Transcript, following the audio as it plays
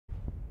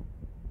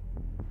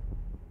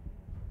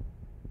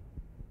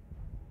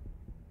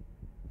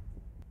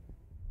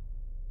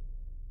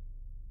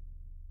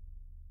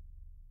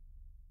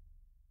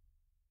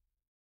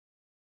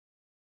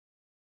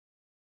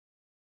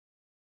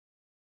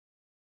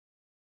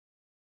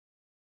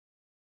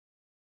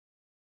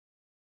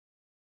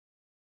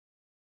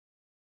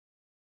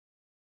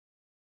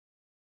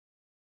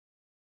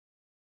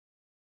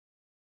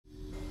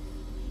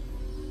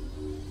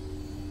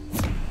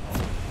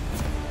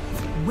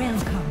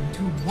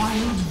to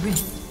Wild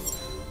Rift.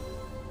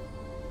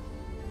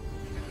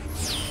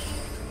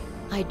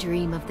 I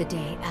dream of the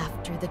day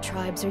after the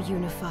tribes are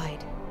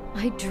unified.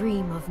 I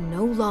dream of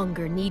no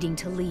longer needing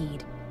to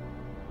lead.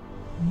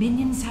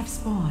 Minions have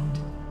spawned.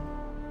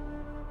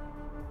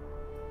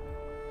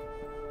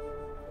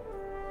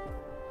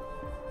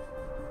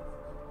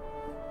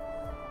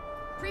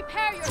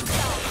 Prepare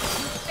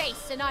yourself to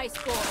face an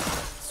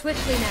iceborne.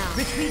 Swiftly now.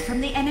 Retreat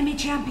from the enemy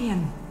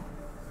champion.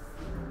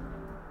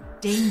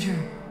 Danger.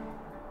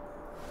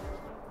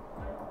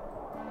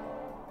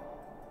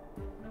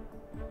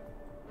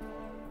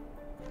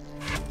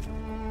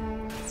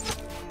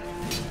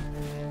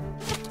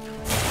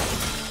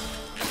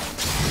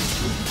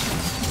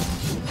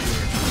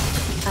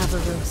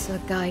 Avarosa,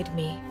 guide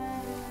me.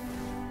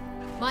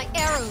 My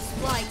arrows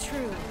fly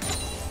true.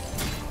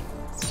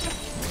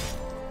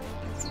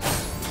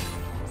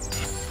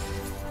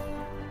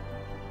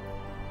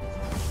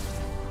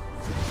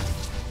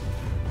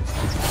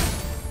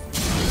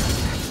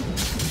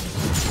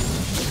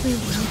 We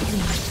will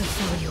lead to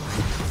failure.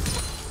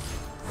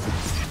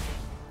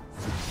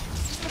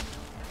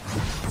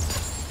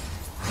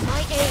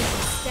 My aim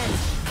is steady.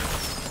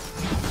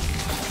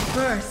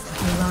 First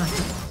blood.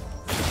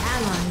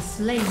 Ally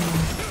slain.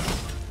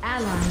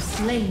 Ally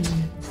slain.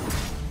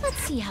 Let's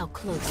see how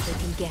close they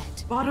can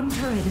get. Bottom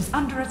turret is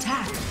under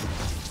attack.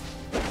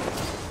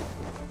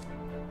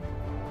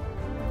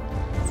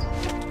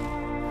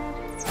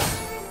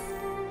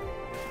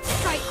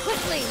 Strike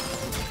quickly!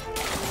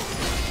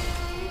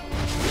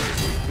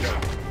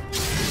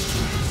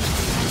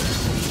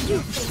 You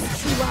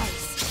face true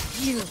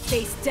ice. You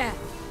face death.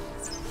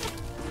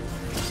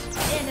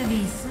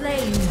 Enemy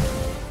slain.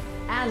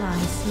 Ally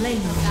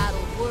slain. A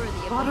battle worthy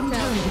of Bottom the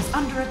turret failure. is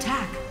under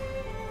attack.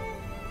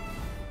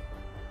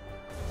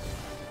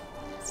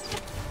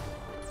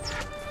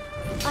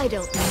 I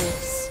don't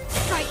miss.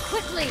 Strike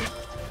quickly!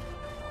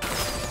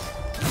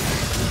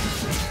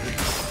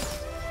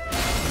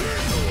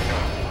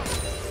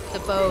 The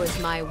bow is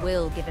my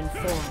will given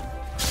form.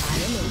 I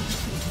am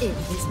it. It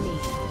is me.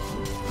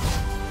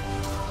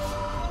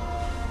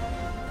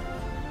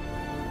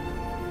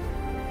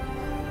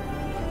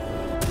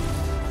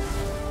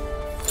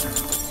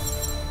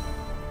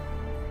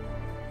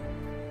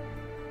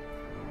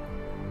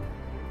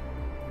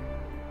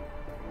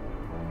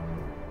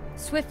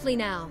 Swiftly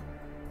now.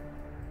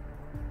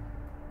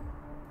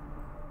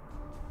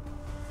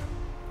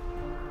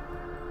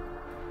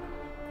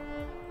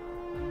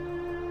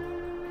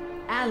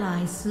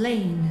 Ally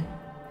slain.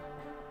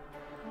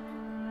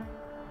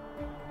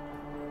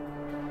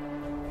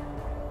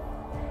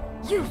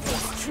 You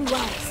face true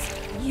ice.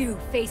 You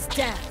face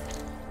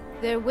death.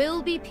 There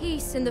will be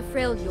peace in the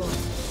Freljord.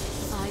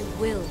 I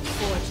will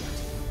forge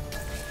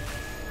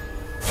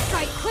it.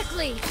 Strike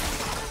quickly!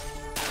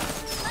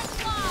 Let's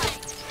fly!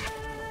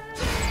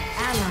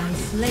 Ally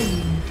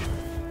slain.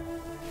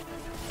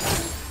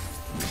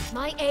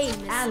 My aim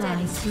is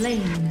Ally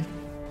steady. slain.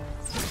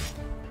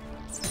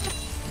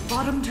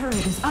 Bottom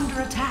turret is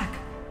under attack.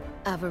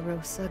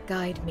 Avarosa,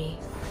 guide me.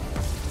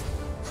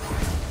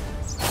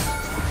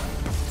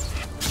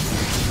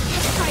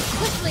 Strike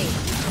quickly!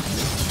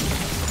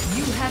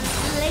 You have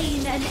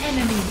slain an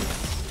enemy.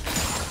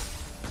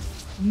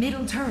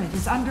 Middle turret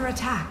is under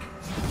attack.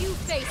 You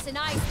face an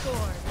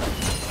iceborne.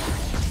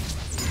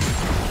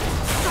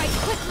 Strike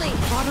quickly!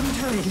 Bottom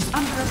turret is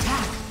under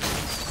attack.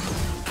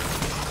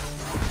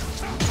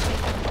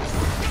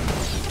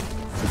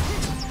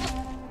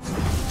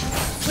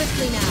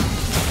 Swiftly now.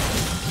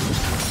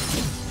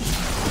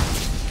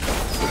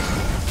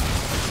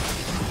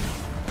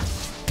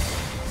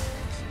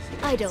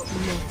 I don't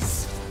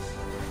miss.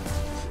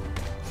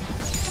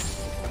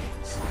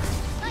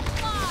 Let's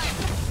fly!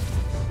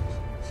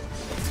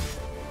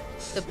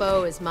 The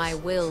bow is my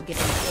will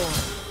given form.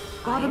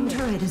 Bottom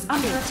turret is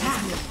under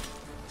attack.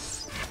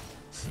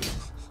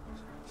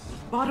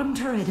 Bottom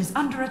turret is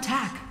under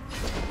attack.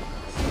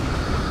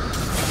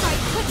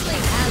 Strike quickly!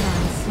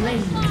 Ally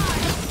slain.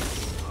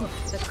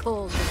 The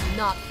cold does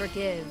not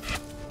forgive.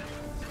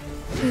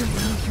 We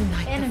will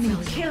unite Enemy the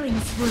failure. killing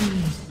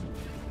spree.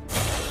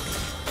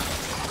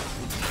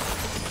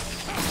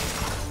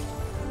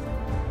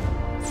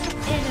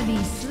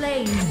 Enemy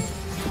slain.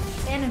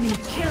 Enemy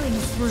killing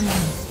spree.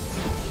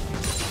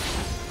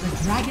 The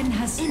dragon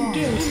has spawned.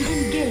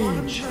 Engage.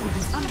 Bottom turret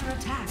is under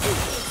attack.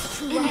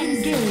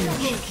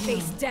 Engage.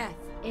 Face death.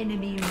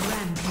 Enemy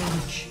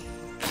rampage.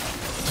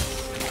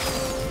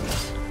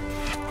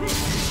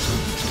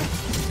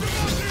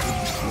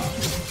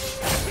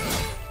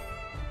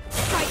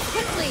 Strike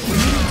quickly!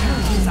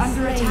 Turret is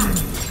under attack.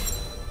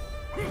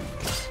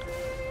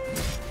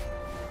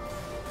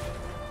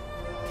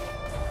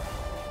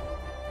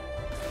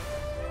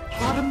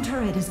 Bottom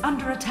turret is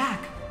under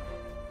attack.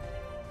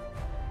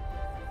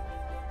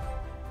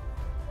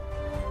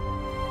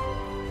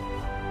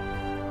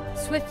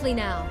 Swiftly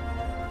now.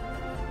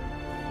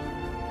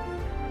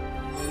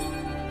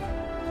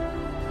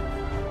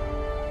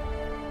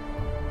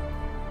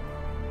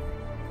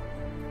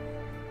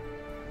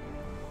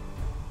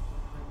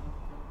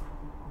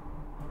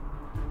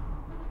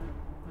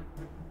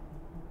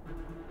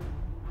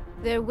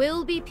 There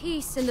will be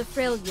peace in the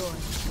Freljord.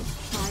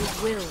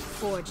 I will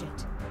forge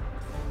it.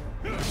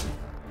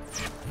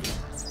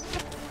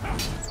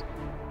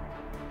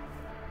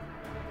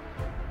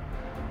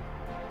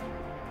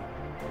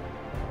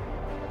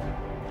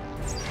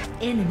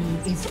 Enemy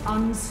is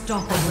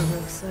unstoppable.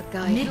 Avarosa,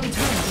 guide Middle me.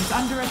 turret is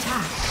under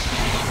attack.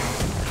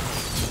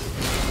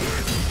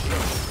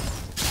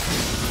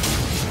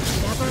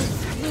 Never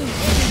lose.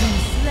 Enemy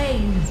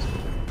slain.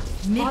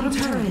 Middle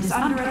turret is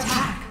under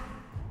attack.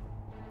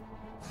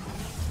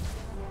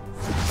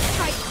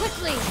 Strike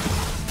quickly!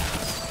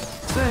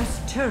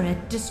 First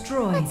turret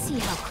destroyed. Let's see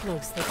how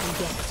close they can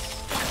get.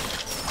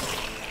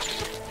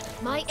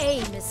 My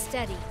aim is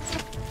steady.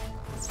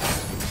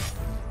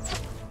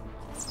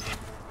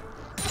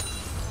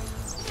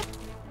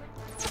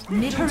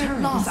 Middle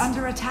turret is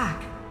under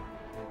attack.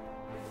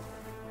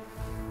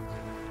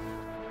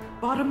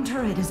 Bottom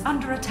turret is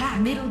under attack.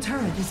 Middle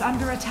turret is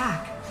under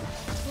attack.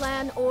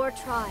 Plan or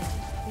try,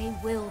 they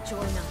will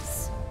join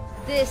us.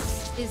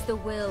 This is the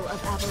will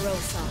of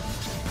Avarosa.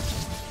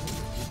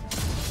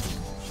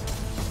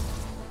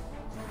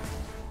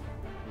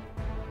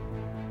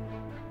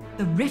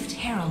 The Rift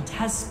Herald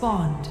has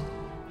spawned.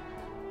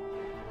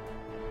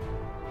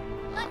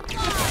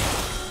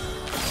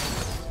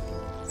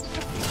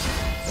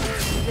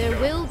 There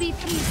will be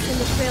peace in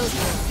the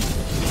Freljord.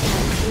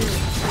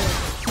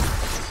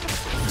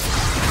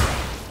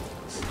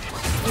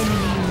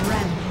 Enemy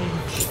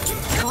rampage.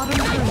 Bottom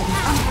turret is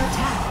under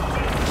attack.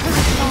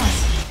 Turret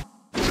lost.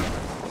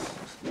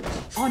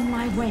 On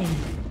my way.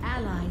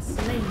 Ally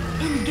slain.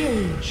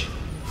 Engage.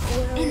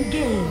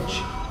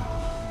 Engage.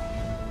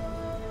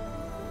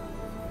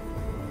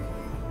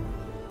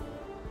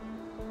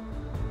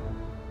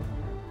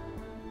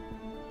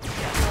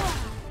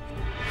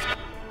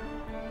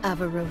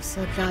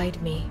 Avarosa,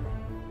 guide me.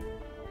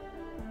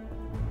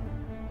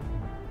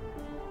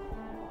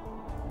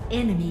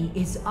 Enemy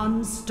is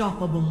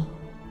unstoppable.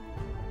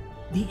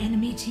 The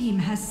enemy team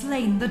has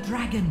slain the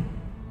dragon.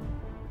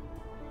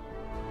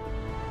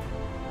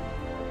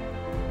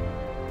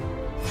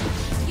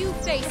 You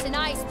face an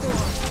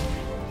iceborne.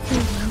 Who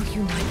will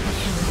unite the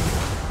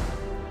Freljord?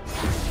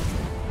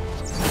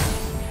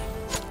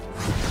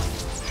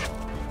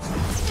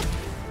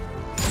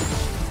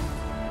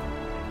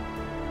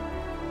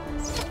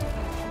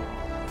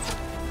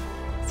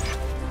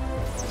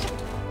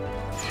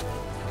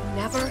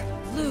 Never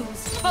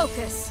lose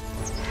focus.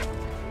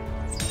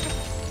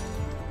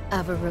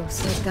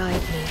 Avarosa,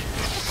 guide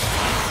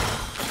me.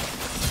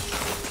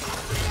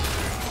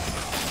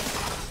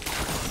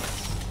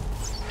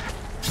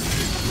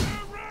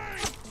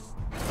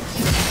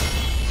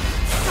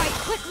 Strike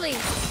quickly.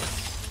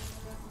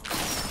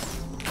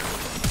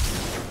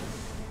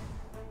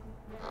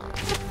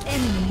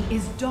 Enemy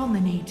is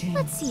dominating.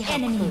 Let's see how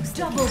enemy close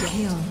they can double get.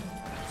 kill.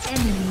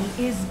 Enemy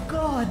is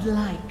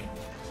godlike.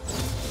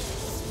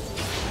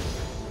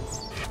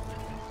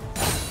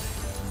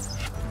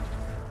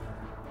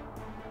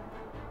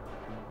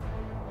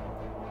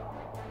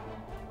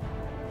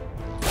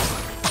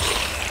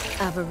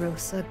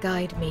 Avarosa,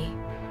 guide me.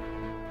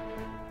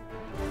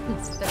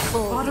 The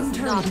cold Bottom is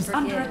turret not is for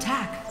under him.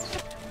 attack.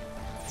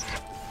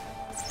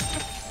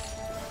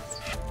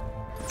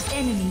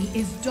 Enemy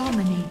is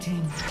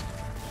dominating.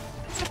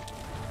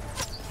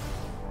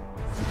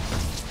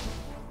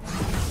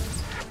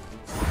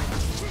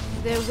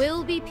 There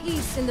will be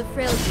peace in the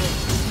Freljord.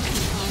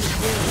 I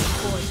will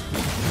forge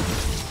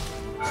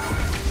it.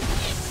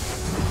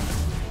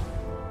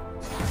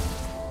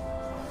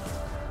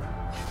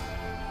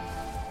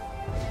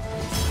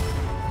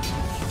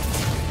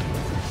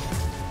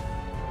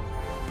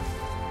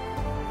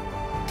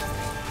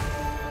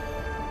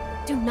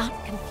 Do not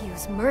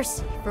confuse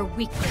mercy for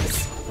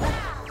weakness.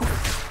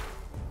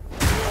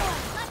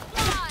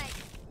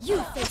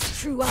 You face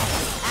true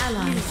eyes.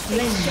 Ally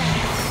slain.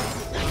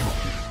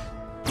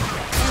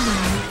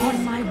 Enemy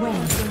on my way.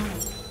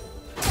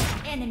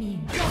 Enemy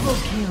double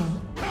kill.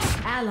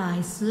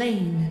 Ally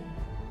slain.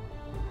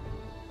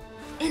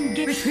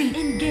 Engage. Retreat.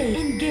 Engage.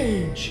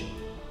 Engage.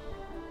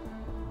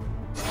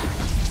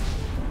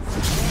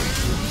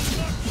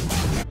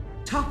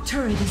 Top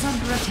turret is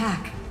under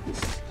attack.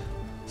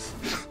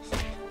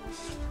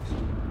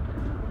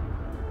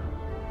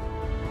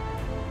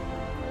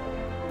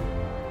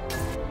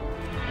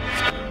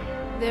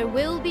 There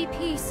will be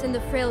peace in the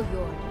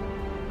Freljord.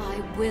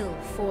 I will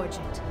forge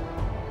it.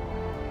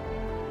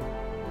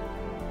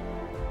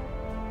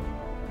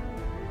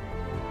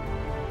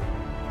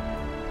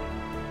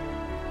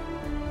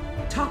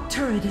 Top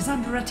turret is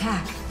under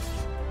attack.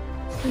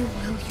 We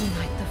will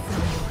unite the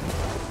Freljord.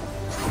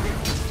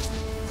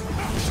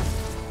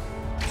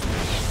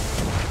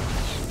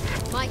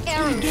 My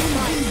arrows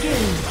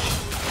Engage.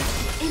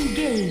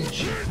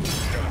 Engage.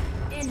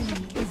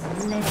 Enemy is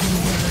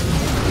legendary.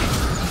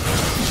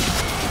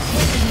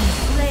 Enemy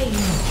slain.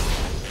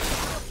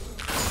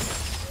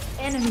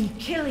 Enemy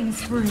killing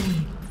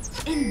spree.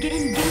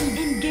 Engage.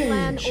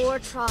 Plan Engage. or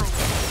try.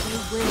 We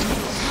will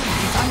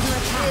Under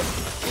attack.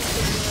 This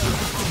is the will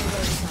of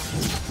Avarosa.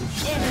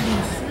 Enemy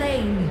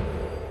slain.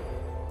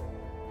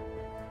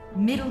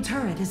 Middle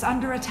turret is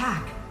under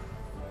attack.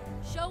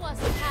 Show us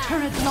the path.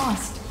 Turret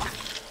lost.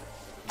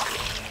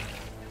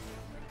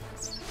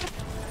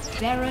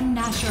 Baron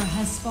Nashor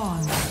has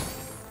spawned.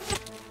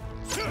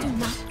 Do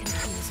not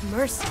confuse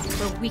mercy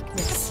for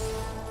weakness.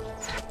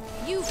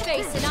 You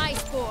face an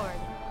iceborne.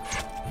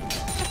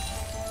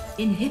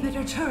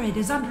 Inhibitor turret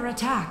is under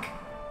attack.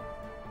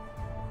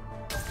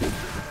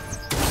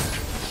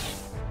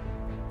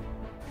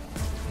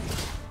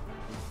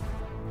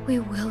 We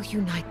will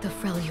unite the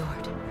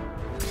Freljord.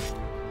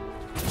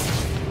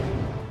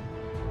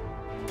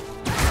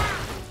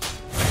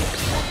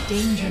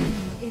 Danger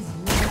is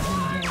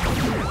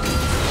legendary.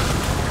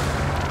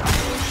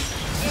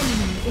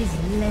 Enemy is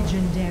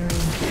legendary.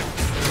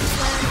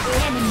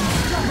 Enemy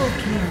double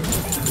kill.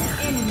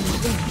 Enemy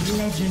is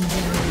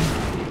legendary.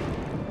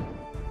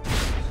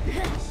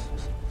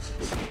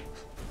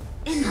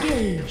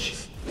 Engage.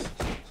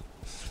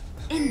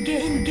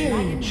 Engage.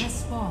 Dragon has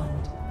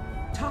spawned.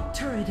 Top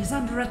turret is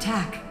under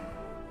attack.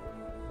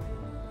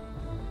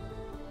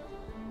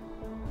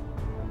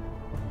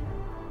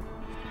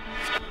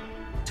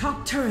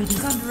 Top turret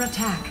is under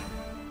attack.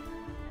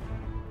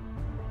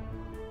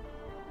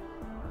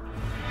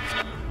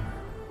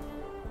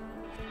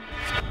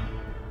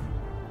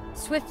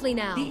 Swiftly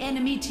now. The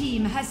enemy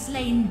team has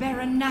slain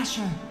Baron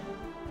Nashor.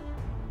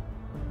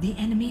 The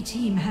enemy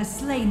team has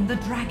slain the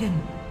dragon.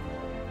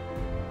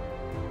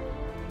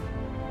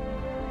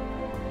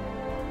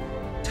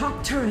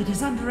 Top turret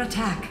is under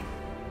attack.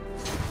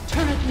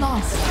 Turret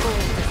lost.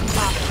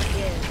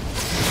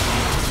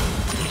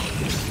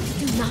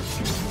 Do not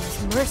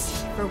confuse mercy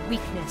for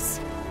weakness.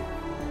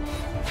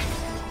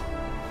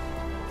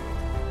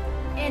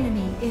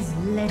 Enemy is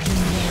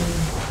legendary.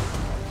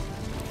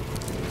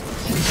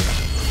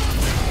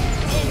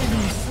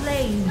 Enemy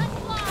slain.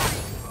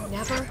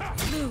 Never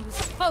lose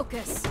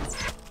focus.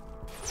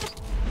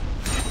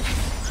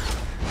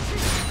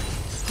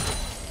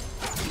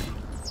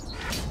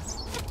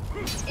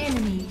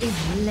 Enemy is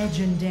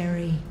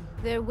legendary.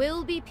 There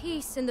will be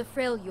peace in the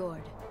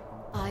Freljord.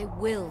 I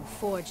will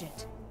forge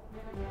it.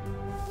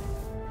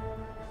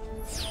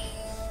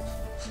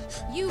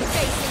 You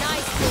face an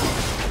iceborne.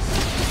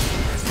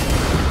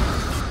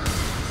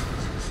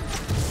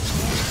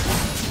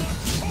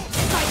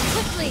 Fight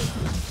quickly!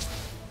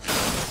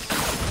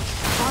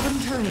 Bottom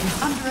turret is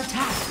under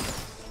attack.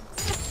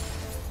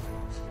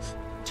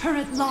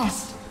 Turret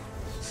lost.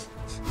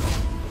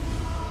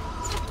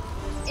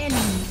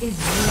 Enemy is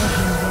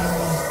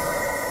legendary.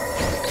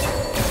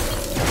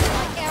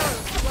 My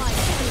arrows fly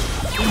through.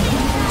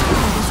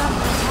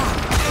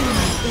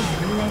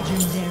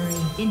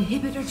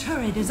 Inhibitor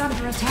turret is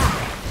under attack.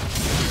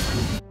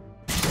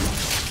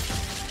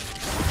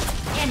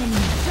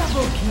 Enemy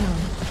double kill.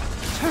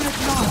 Turret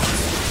lost.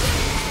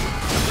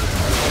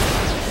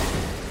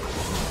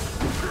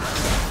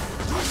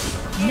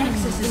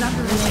 Nexus is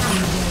under attack.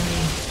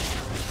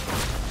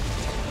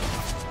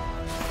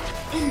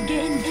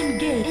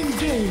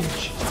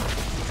 Engage.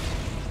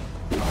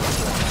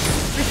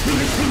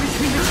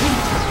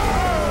 Retreat.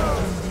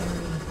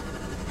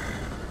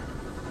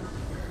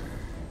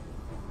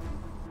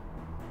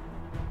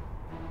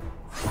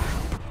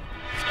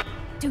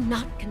 Do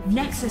not confuse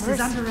Nexus is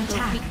under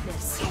attack.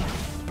 Weakness.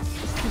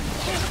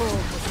 Bull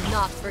was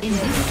not forgiven.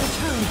 Inhibitor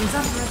turret is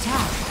under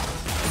attack.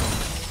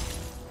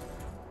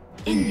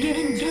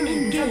 Engage.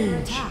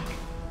 Attack.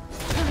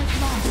 Turret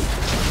lost.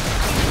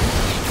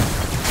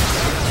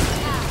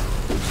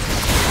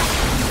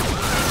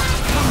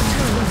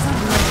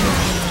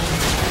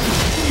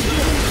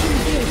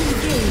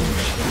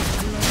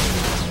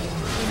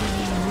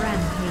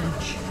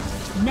 Rampage.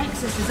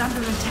 Nexus is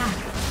under attack.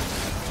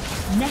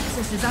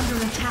 Nexus is under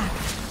attack.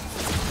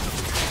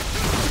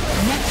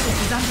 Nexus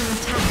is under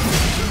attack.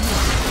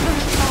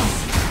 Turret lost.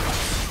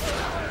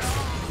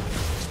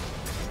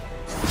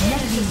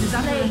 Nexus is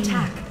under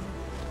attack.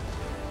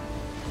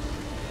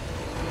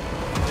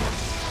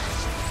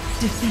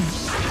 Defeat.